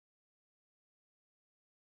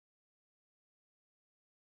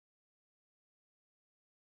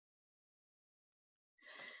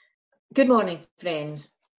Good morning,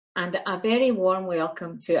 friends, and a very warm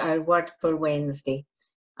welcome to our Word for Wednesday.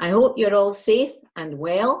 I hope you're all safe and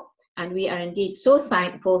well, and we are indeed so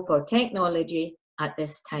thankful for technology at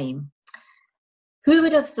this time. Who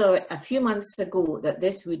would have thought a few months ago that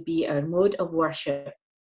this would be our mode of worship?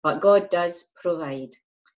 But God does provide.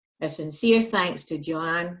 A sincere thanks to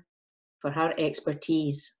Joanne for her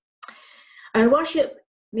expertise. Our worship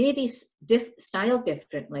may be styled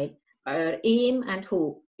differently, but our aim and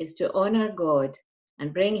hope is to honour God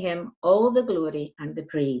and bring him all the glory and the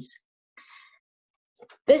praise.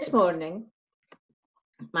 This morning,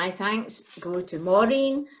 my thanks go to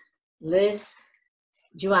Maureen, Liz,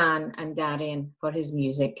 Joanne and Darian for his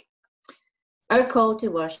music. Our call to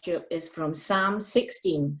worship is from Psalm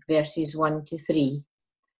 16, verses 1 to 3.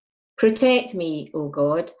 Protect me, O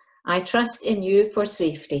God, I trust in you for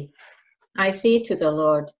safety. I say to the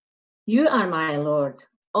Lord, you are my Lord.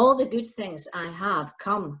 All the good things I have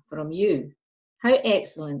come from you. How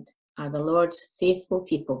excellent are the Lord's faithful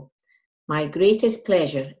people. My greatest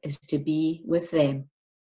pleasure is to be with them.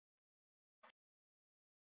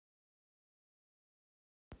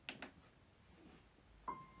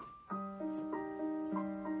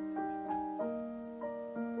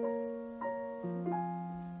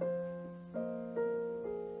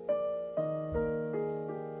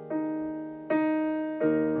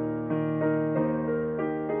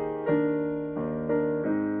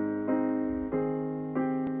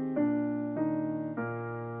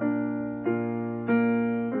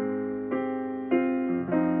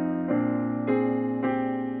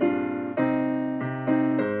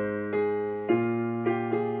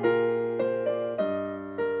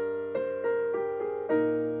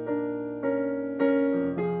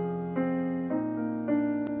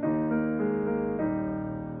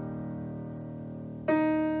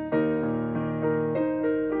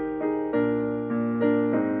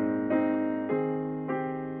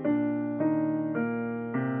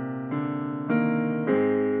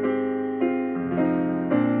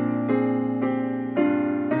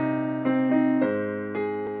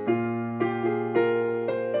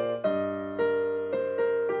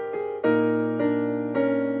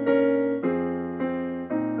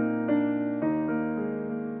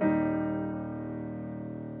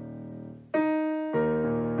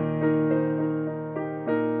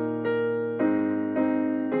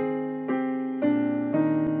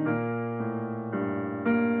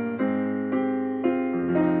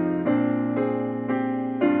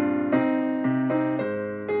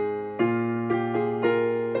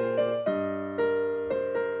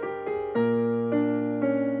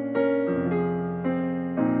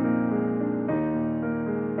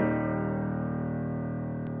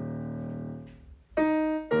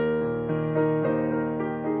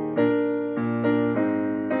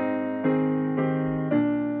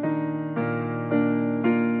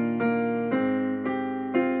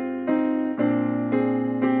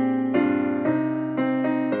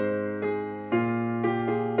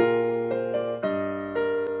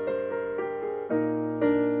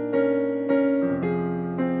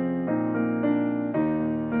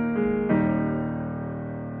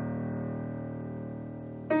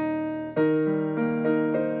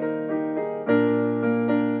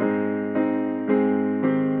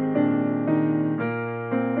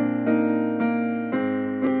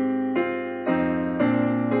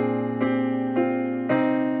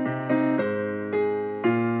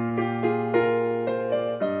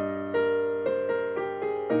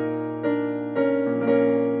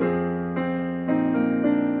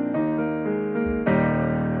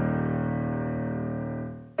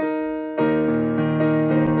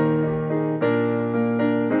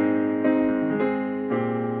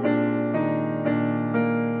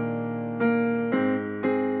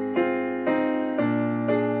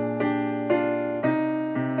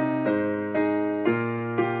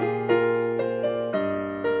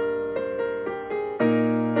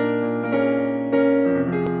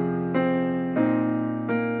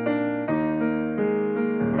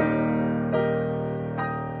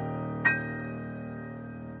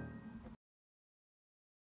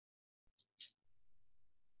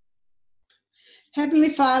 Heavenly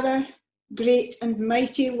Father, great and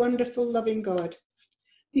mighty, wonderful, loving God,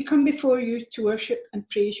 we come before you to worship and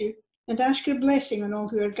praise you and ask your blessing on all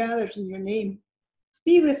who are gathered in your name.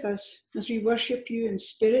 Be with us as we worship you in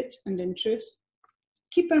spirit and in truth.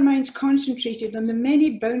 Keep our minds concentrated on the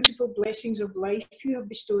many bountiful blessings of life you have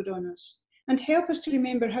bestowed on us, and help us to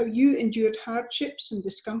remember how you endured hardships and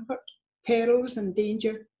discomfort, perils and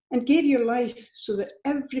danger, and gave your life so that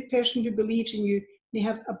every person who believes in you may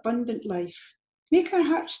have abundant life. Make our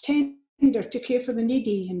hearts tender to care for the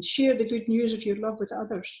needy and share the good news of your love with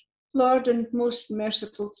others. Lord and most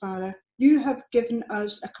merciful Father, you have given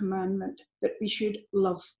us a commandment that we should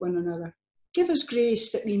love one another. Give us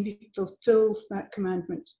grace that we may fulfill that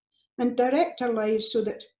commandment and direct our lives so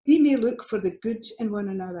that we may look for the good in one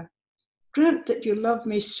another. Grant that your love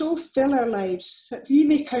may so fill our lives that we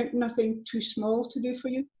may count nothing too small to do for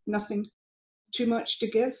you, nothing too much to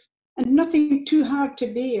give, and nothing too hard to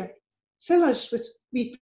bear. Fill us with,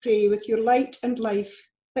 we pray, with your light and life,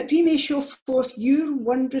 that we may show forth your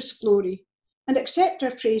wondrous glory and accept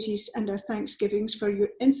our praises and our thanksgivings for your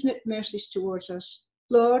infinite mercies towards us.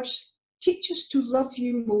 Lord, teach us to love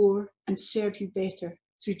you more and serve you better.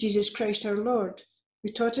 Through Jesus Christ our Lord, who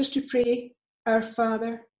taught us to pray, Our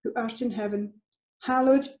Father, who art in heaven,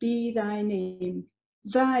 hallowed be thy name.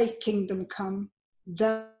 Thy kingdom come,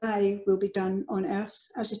 thy will be done on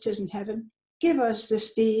earth as it is in heaven. Give us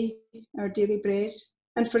this day our daily bread,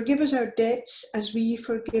 and forgive us our debts as we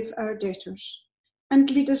forgive our debtors. And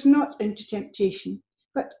lead us not into temptation,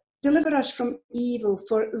 but deliver us from evil,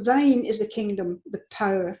 for thine is the kingdom, the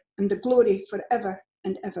power, and the glory forever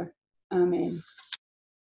and ever. Amen.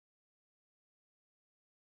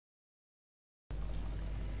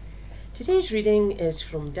 Today's reading is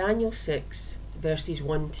from Daniel 6, verses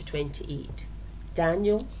 1 to 28.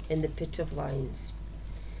 Daniel in the pit of lions.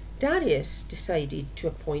 Darius decided to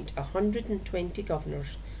appoint 120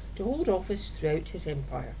 governors to hold office throughout his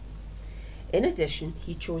empire. In addition,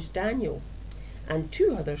 he chose Daniel and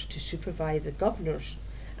 2 others to supervise the governors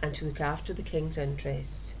and to look after the king's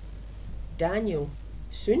interests. Daniel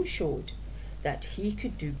soon showed that he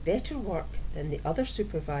could do better work than the other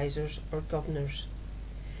supervisors or governors.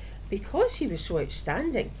 Because he was so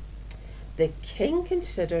outstanding, the king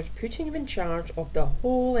considered putting him in charge of the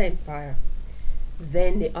whole empire.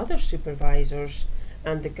 Then the other supervisors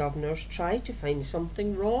and the governors tried to find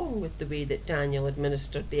something wrong with the way that Daniel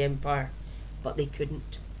administered the empire, but they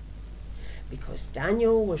couldn't. Because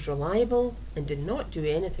Daniel was reliable and did not do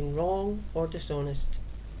anything wrong or dishonest.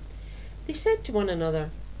 They said to one another,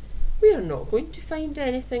 "We are not going to find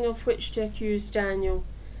anything of which to accuse Daniel,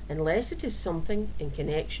 unless it is something in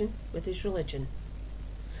connection with his religion."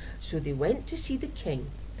 So they went to see the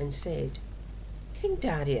king and said, "King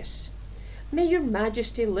Darius, may your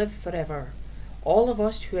majesty live forever. All of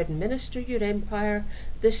us who administer your empire,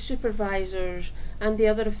 the supervisors and the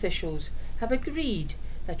other officials, have agreed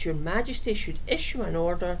that your majesty should issue an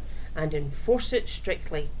order and enforce it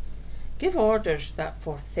strictly. Give orders that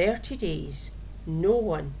for 30 days no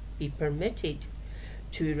one be permitted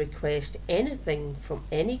to request anything from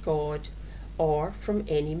any god or from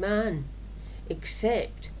any man,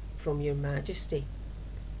 except from your majesty.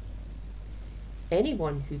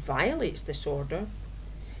 Anyone who violates this order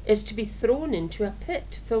is to be thrown into a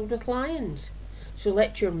pit filled with lions. So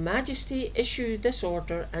let your majesty issue this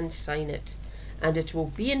order and sign it, and it will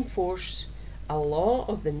be in force, a law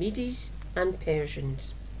of the Medes and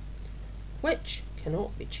Persians, which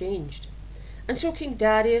cannot be changed." And so King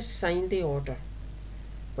Darius signed the order.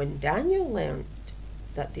 When Daniel learned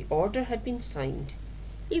that the order had been signed,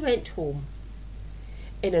 he went home.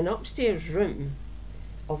 In an upstairs room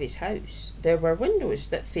of his house, there were windows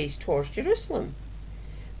that faced towards Jerusalem.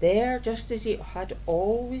 There, just as he had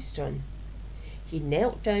always done, he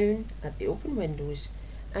knelt down at the open windows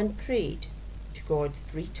and prayed to God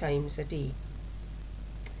 3 times a day.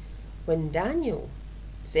 When Daniel's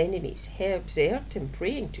enemies observed him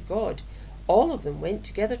praying to God, all of them went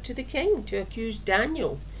together to the king to accuse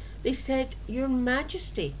Daniel. They said, "Your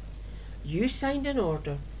Majesty, you signed an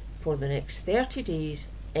order for the next 30 days.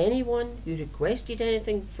 Anyone who requested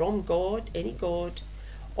anything from God, any god,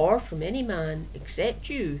 or from any man except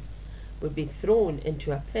you, would be thrown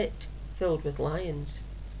into a pit filled with lions."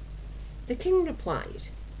 The king replied,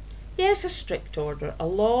 "Yes, a strict order, a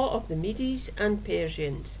law of the Medes and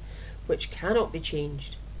Persians, which cannot be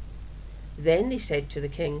changed." Then they said to the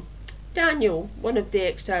king, "Daniel, one of the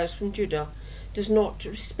exiles from Judah, does not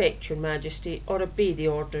respect your majesty or obey the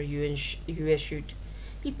order you issued.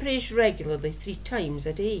 He prays regularly 3 times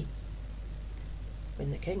a day."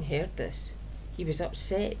 When the king heard this, he was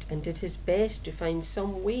upset and did his best to find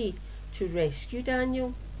some way to rescue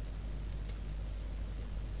Daniel.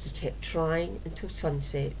 He kept trying until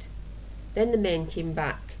sunset. Then the men came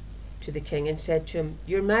back to the king and said to him,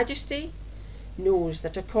 "Your Majesty knows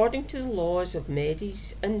that according to the laws of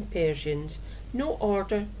Medes and Persians, no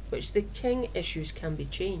order which the king issues can be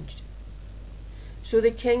changed." So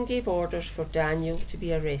the king gave orders for Daniel to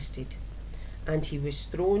be arrested, and he was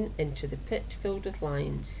thrown into the pit filled with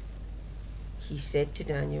lions. He said to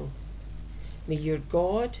Daniel, "May your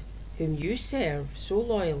God, whom you serve so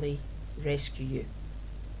loyally, rescue you."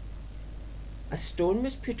 A stone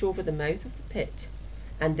was put over the mouth of the pit,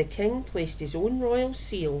 And the king placed his own royal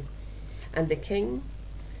seal, and the king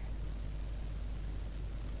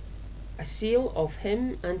a seal of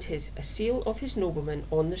him and a seal of his nobleman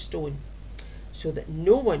on the stone, so that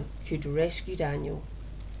no one could rescue Daniel.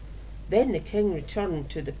 Then the king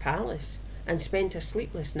returned to the palace and spent a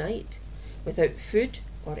sleepless night, without food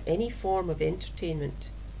or any form of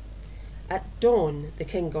entertainment. At dawn the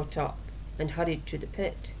king got up and hurried to the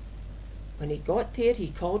pit. When he got there, he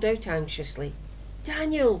called out anxiously,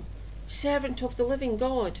 "Daniel, servant of the living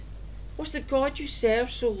God, was the God you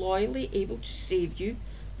serve so loyally able to save you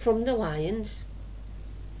from the lions?"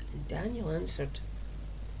 And Daniel answered,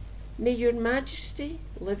 "May your majesty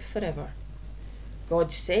live forever.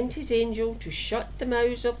 God sent his angel to shut the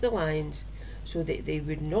mouths of the lions so that they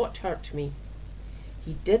would not hurt me.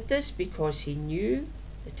 He did this because he knew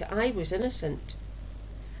that I was innocent,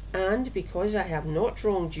 and because I have not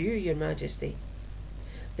wronged you, your majesty."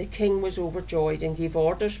 The king was overjoyed and gave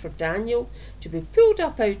orders for Daniel to be pulled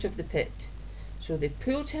up out of the pit. So they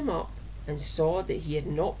pulled him up and saw that he had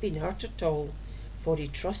not been hurt at all, for he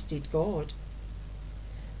trusted God.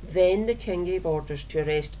 Then the king gave orders to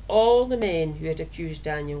arrest all the men who had accused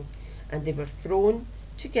Daniel, and they were thrown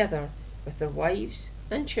together with their wives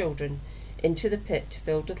and children into the pit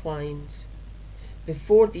filled with lions.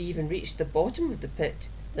 Before they even reached the bottom of the pit,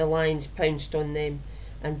 the lions pounced on them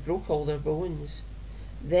and broke all their bones.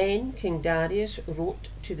 Then King Darius wrote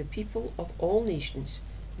to the people of all nations,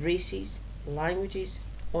 races, languages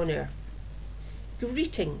on earth,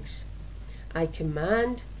 "Greetings! I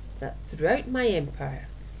command that throughout my empire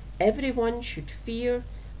everyone should fear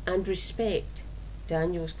and respect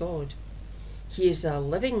Daniel's God. He is a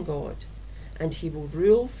living God, and he will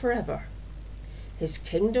rule forever. His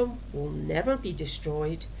kingdom will never be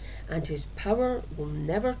destroyed, and his power will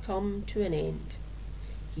never come to an end.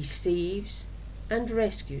 He saves and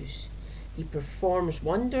rescues. He performs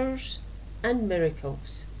wonders and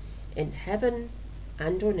miracles in heaven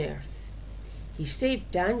and on earth. He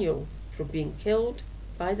saved Daniel from being killed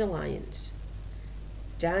by the lions."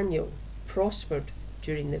 Daniel prospered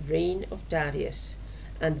during the reign of Darius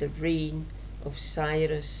and the reign of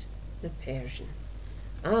Cyrus the Persian.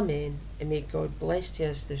 Amen, and may God bless to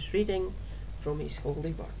us this reading from his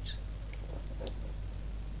holy word.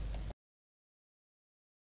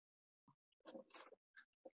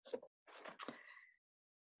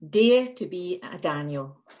 Dare to be a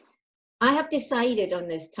Daniel. I have decided on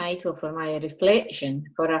this title for my reflection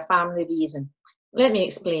for a family reason. Let me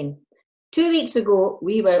explain. 2 weeks ago,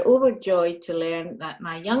 we were overjoyed to learn that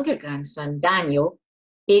my younger grandson, Daniel,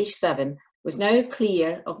 age 7, was now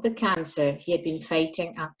clear of the cancer he had been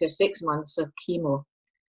fighting after 6 months of chemo,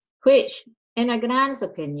 which, in a grand's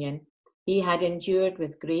opinion, he had endured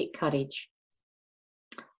with great courage.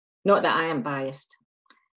 Not that I am biased.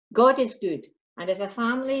 God is good, and as a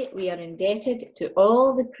family, we are indebted to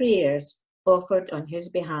all the prayers offered on his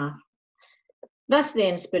behalf. That's the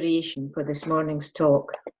inspiration for this morning's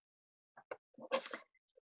talk.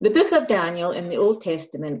 The book of Daniel in the Old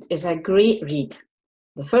Testament is a great read.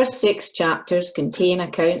 The first 6 chapters contain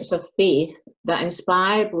accounts of faith that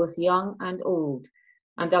inspire both young and old,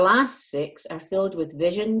 and the last 6 are filled with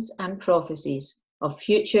visions and prophecies of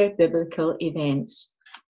future biblical events.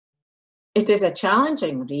 It is a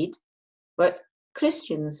challenging read, but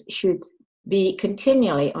Christians should be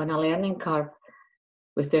continually on a learning curve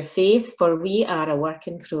with their faith, for we are a work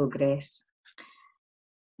in progress.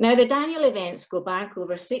 Now, the Daniel events go back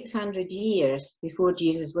over 600 years before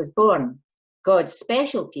Jesus was born. God's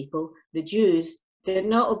special people, the Jews, did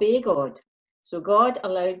not obey God. So God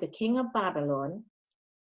allowed the king of Babylon,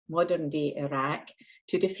 modern-day Iraq,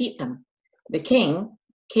 to defeat them. The king,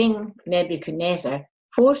 King Nebuchadnezzar,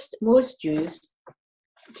 forced most Jews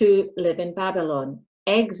to live in Babylon,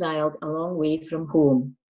 exiled a long way from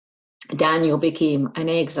home. Daniel became an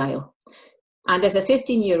exile. And as a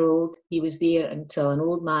 15-year-old, he was there until an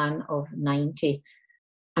old man of 90.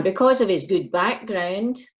 And because of his good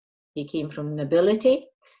background, he came from nobility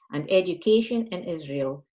and education in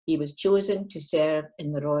Israel, he was chosen to serve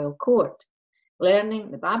in the royal court,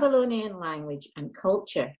 learning the Babylonian language and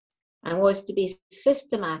culture, and was to be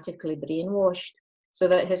systematically brainwashed so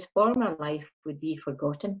that his former life would be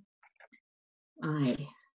forgotten. Aye,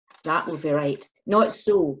 that will be right. Not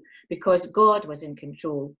so, because God was in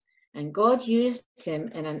control, and God used him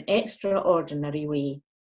in an extraordinary way.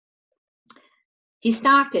 He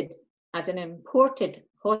started as an imported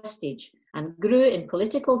hostage and grew in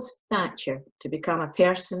political stature to become a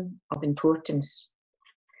person of importance,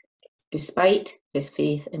 despite his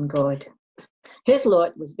faith in God. His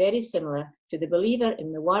lot was very similar to the believer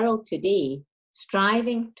in the world today,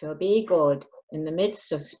 striving to obey God in the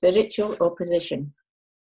midst of spiritual opposition.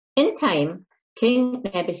 In time, King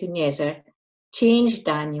Nebuchadnezzar changed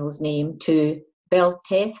Daniel's name to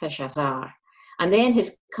Belteshazzar, and then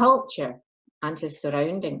his culture and his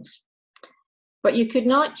surroundings. But you could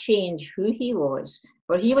not change who he was,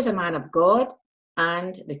 for he was a man of God,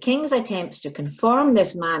 and the king's attempts to conform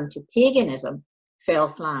this man to paganism fell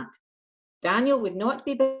flat. Daniel would not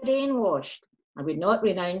be brainwashed and would not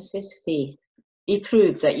renounce his faith. He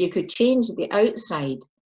proved that you could change the outside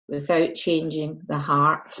without changing the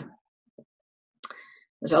heart.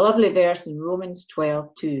 There's a lovely verse in Romans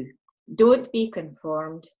 12:2. Don't be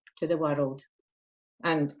conformed to the world.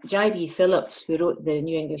 And J.B. Phillips, who wrote the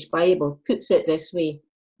New English Bible, puts it this way: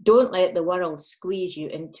 don't let the world squeeze you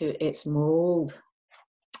into its mold.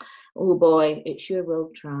 Oh boy, it sure will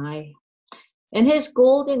try. In his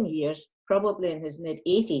golden years, probably in his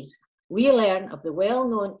mid-80s, we learn of the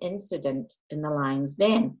well-known incident in the lion's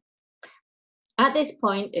den. At this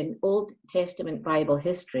point in Old Testament Bible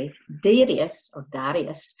history, Darius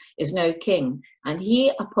is now king, and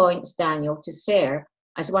he appoints Daniel to serve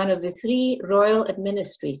as one of the 3 royal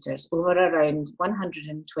administrators over around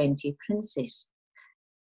 120 princes.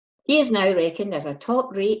 He is now reckoned as a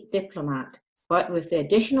top-rate diplomat, but with the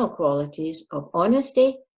additional qualities of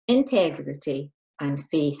honesty, integrity, and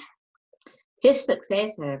faith. His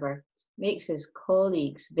success, however, makes his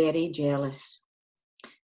colleagues very jealous.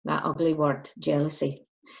 That ugly word, jealousy.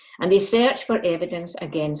 And they search for evidence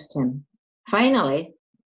against him. Finally,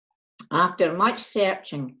 after much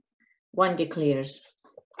searching, one declares,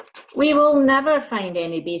 "We will never find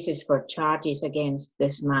any basis for charges against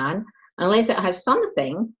this man unless it has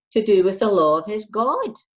something to do with the law of his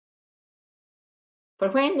God." For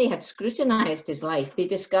when they had scrutinized his life, they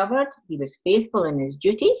discovered he was faithful in his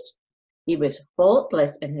duties, he was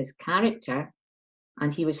faultless in his character,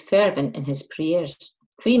 and he was fervent in his prayers.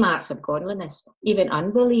 3 marks of godliness even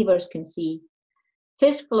unbelievers can see.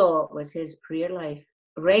 His flaw was his prayer life,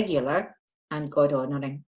 regular and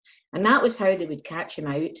God-honouring. And that was how they would catch him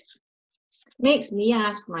out. Makes me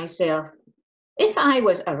ask myself, if I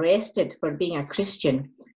was arrested for being a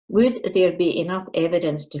Christian, would there be enough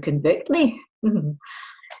evidence to convict me?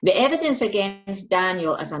 The evidence against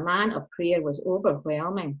Daniel as a man of prayer was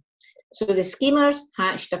overwhelming. So the schemers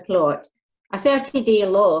hatched a plot. A 30-day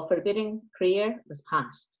law forbidding prayer was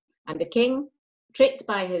passed, and the king, tricked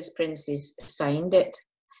by his princes, signed it.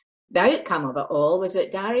 The outcome of it all was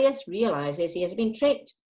that Darius realizes he has been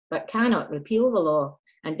tricked, but cannot repeal the law,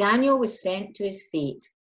 and Daniel was sent to his fate.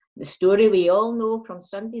 The story we all know from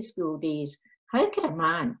Sunday school days. How could a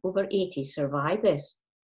man over 80 survive this?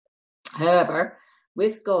 However,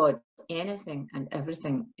 with God, anything and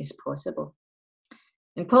everything is possible.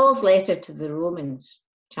 In Paul's letter to the Romans,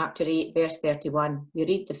 chapter 8, verse 31, we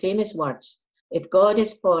read the famous words, "If God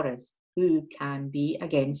is for us, who can be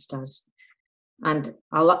against us?" And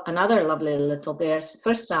another lovely little verse,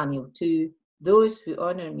 1 Samuel 2, "Those who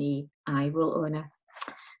honour me, I will honour."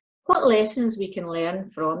 What lessons we can learn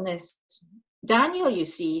from this? Daniel, you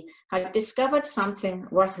see, had discovered something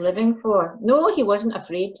worth living for. No, he wasn't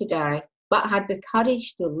afraid to die, but had the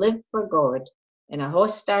courage to live for God in a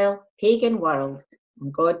hostile, pagan world,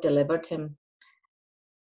 and God delivered him.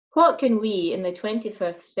 What can we in the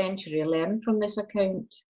 21st century learn from this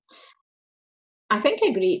account? I think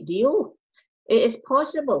a great deal. It is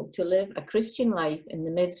possible to live a Christian life in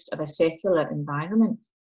the midst of a secular environment.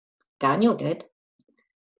 Daniel did.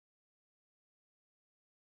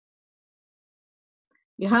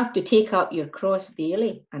 You have to take up your cross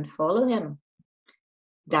daily and follow him.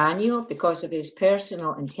 Daniel, because of his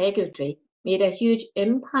personal integrity, made a huge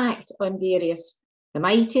impact on Darius, the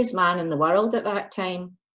mightiest man in the world at that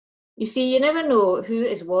time. You see, you never know who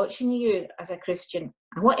is watching you as a Christian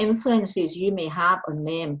and what influences you may have on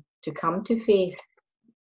them to come to faith.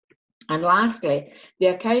 And lastly, the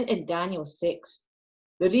account in Daniel 6.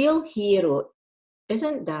 The real hero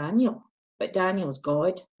isn't Daniel, but Daniel's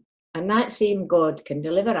God. And that same God can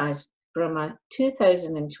deliver us from a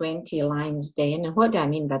 2020 lion's den. And what do I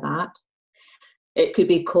mean by that? It could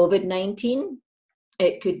be COVID-19.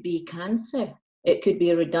 It could be cancer. It could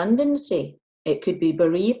be redundancy. It could be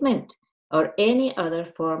bereavement or any other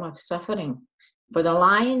form of suffering. For the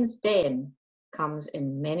lion's den comes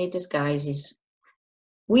in many disguises.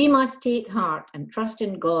 We must take heart and trust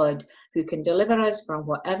in God, who can deliver us from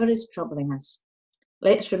whatever is troubling us.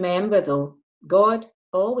 Let's remember, though, God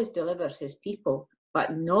always delivers his people,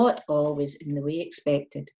 but not always in the way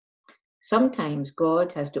expected. Sometimes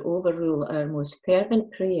God has to overrule our most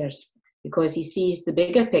fervent prayers because he sees the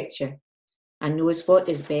bigger picture and knows what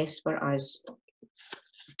is best for us.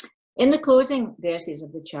 In the closing verses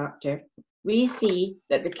of the chapter, we see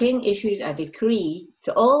that the king issued a decree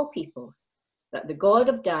to all peoples that the God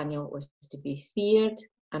of Daniel was to be feared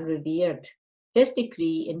and revered. This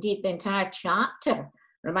decree, indeed the entire chapter,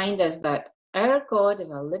 remind us that our God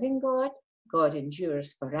is a living God. God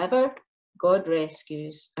endures forever. God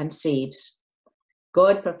rescues and saves.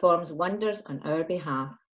 God performs wonders on our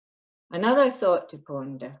behalf. Another thought to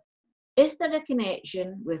ponder. Is there a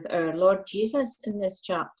connection with our Lord Jesus in this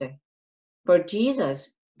chapter? For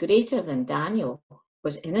Jesus, greater than Daniel,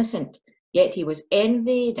 was innocent, yet he was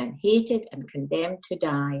envied and hated and condemned to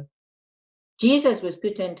die. Jesus was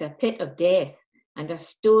put into a pit of death, and a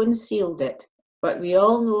stone sealed it. But we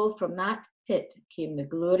all know from that pit came the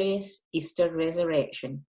glorious Easter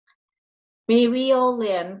resurrection. May we all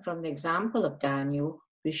learn from the example of Daniel,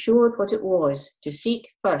 who showed what it was to seek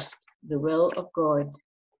first the will of God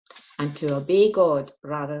and to obey God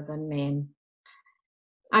rather than men.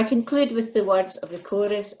 I conclude with the words of the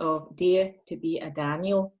chorus of Dare to be a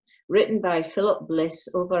Daniel, written by Philip Bliss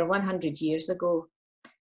over 100 years ago.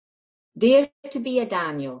 Dare to be a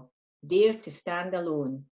Daniel, dare to stand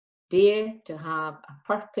alone, dare to have a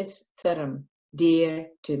purpose firm, dare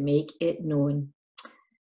to make it known.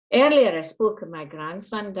 Earlier I spoke of my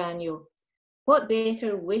grandson Daniel. What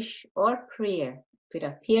better wish or prayer could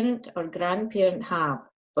a parent or grandparent have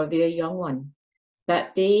for their young one?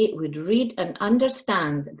 That they would read and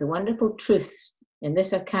understand the wonderful truths in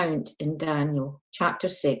this account in Daniel chapter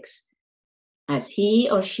 6 as he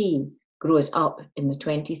or she grows up in the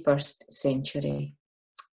 21st century.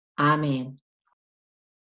 Amen.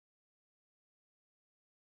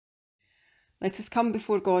 Let us come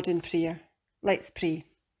before God in prayer. Let's pray.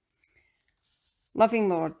 Loving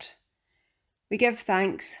Lord, we give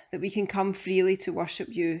thanks that we can come freely to worship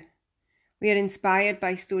you. We are inspired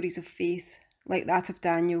by stories of faith like that of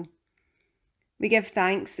Daniel. We give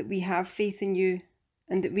thanks that we have faith in you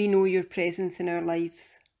and that we know your presence in our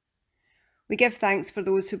lives. We give thanks for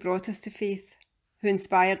those who brought us to faith, who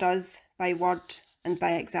inspired us by word and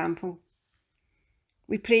by example.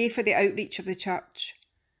 We pray for the outreach of the Church,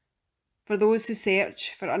 for those who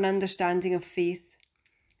search for an understanding of faith.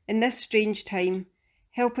 In this strange time,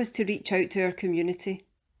 help us to reach out to our community.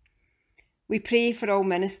 We pray for all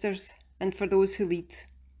ministers and for those who lead,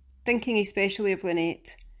 thinking especially of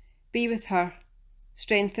Lynette. Be with her,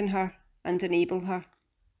 strengthen her and enable her.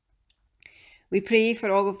 We pray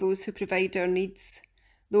for all of those who provide our needs,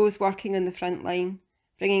 those working on the front line,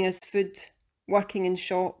 bringing us food, working in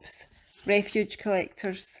shops, refuge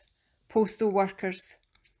collectors, postal workers,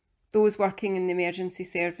 those working in the emergency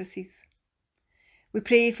services. We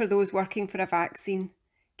pray for those working for a vaccine.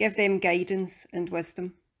 Give them guidance and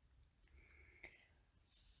wisdom.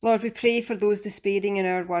 Lord, we pray for those despairing in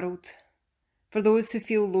our world, for those who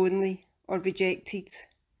feel lonely or rejected,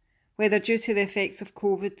 whether due to the effects of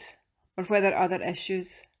COVID or whether other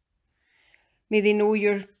issues. May they know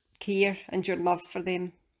your care and your love for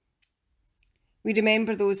them. We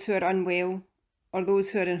remember those who are unwell or those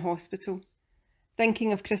who are in hospital,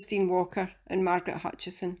 thinking of Christine Walker and Margaret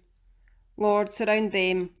Hutchison. Lord, surround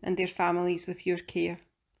them and their families with your care.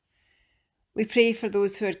 We pray for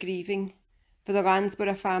those who are grieving, for the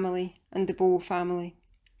Lansborough family and the Bow family.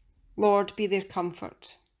 Lord, be their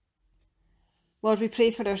comfort. Lord, we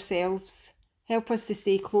pray for ourselves. Help us to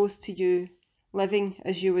stay close to you, living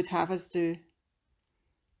as you would have us do.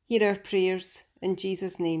 Hear our prayers in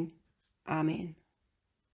Jesus' name. Amen.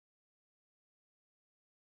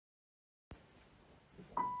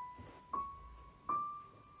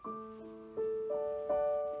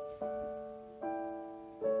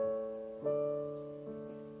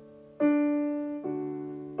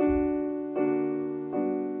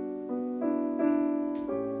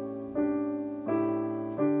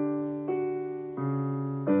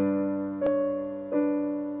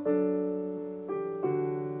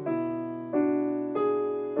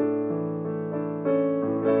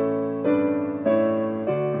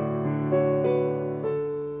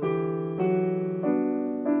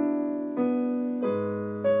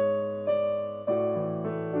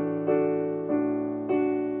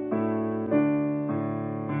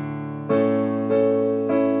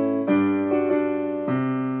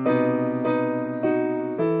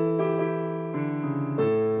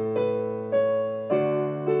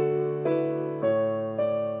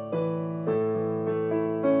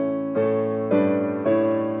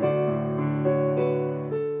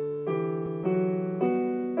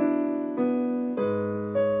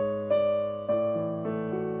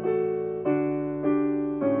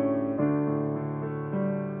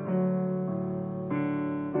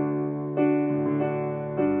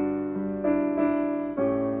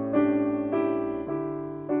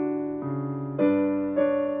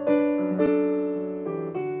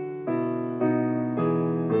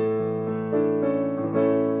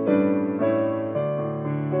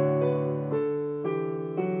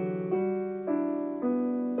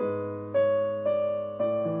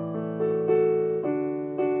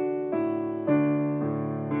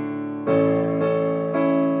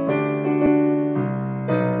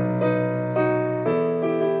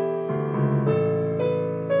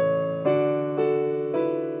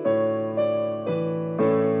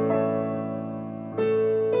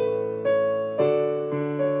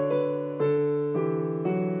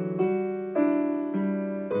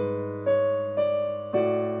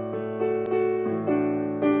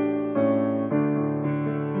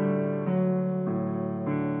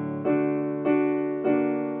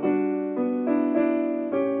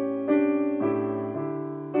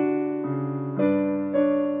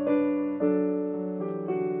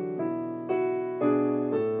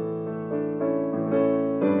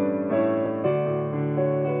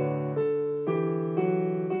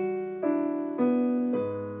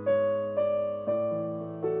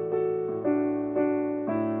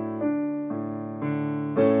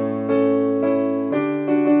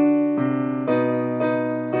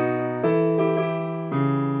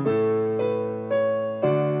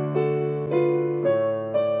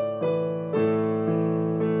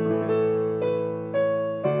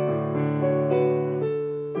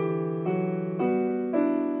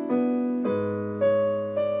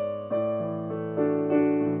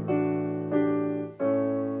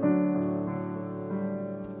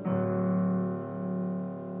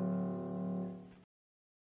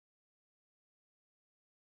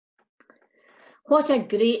 What a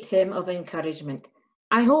great hymn of encouragement.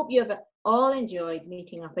 I hope you have all enjoyed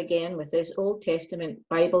meeting up again with this Old Testament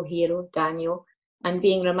Bible hero, Daniel, and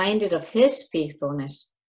being reminded of his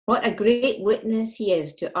faithfulness. What a great witness he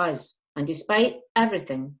is to us, and despite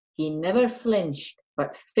everything, he never flinched,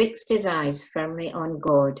 but fixed his eyes firmly on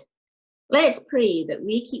God. Let's pray that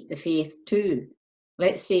we keep the faith too.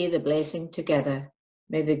 Let's say the blessing together.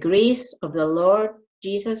 May the grace of the Lord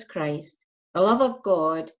Jesus Christ, the love of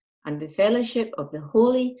God, and the fellowship of the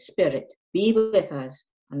Holy Spirit be with us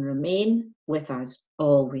and remain with us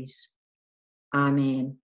always.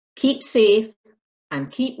 Amen. Keep safe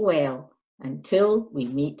and keep well until we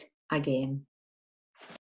meet again.